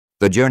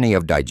The journey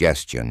of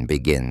digestion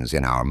begins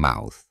in our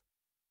mouth,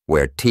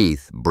 where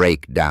teeth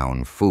break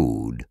down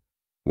food,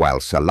 while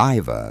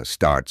saliva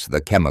starts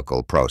the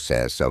chemical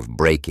process of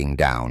breaking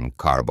down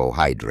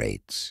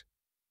carbohydrates.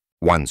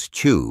 Once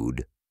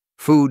chewed,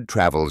 food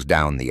travels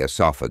down the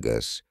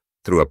esophagus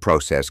through a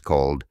process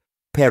called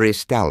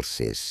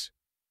peristalsis,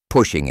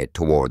 pushing it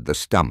toward the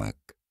stomach.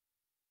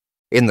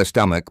 In the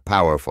stomach,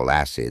 powerful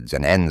acids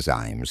and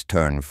enzymes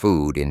turn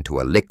food into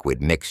a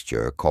liquid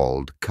mixture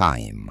called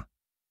chyme,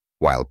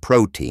 while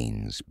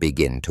proteins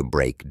begin to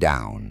break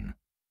down.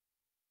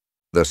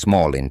 The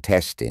small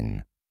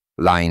intestine,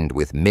 lined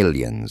with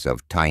millions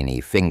of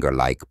tiny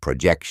finger-like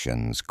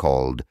projections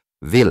called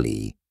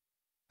villi,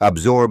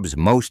 absorbs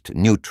most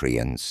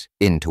nutrients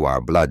into our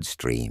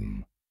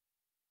bloodstream.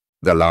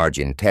 The large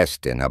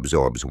intestine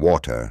absorbs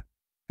water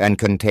and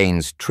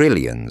contains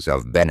trillions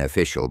of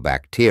beneficial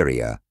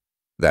bacteria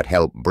that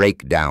help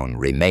break down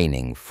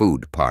remaining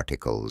food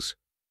particles.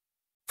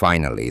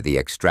 Finally, the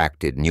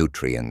extracted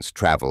nutrients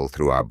travel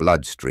through our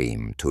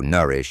bloodstream to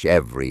nourish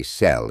every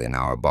cell in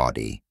our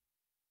body,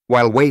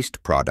 while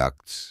waste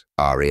products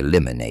are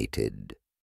eliminated.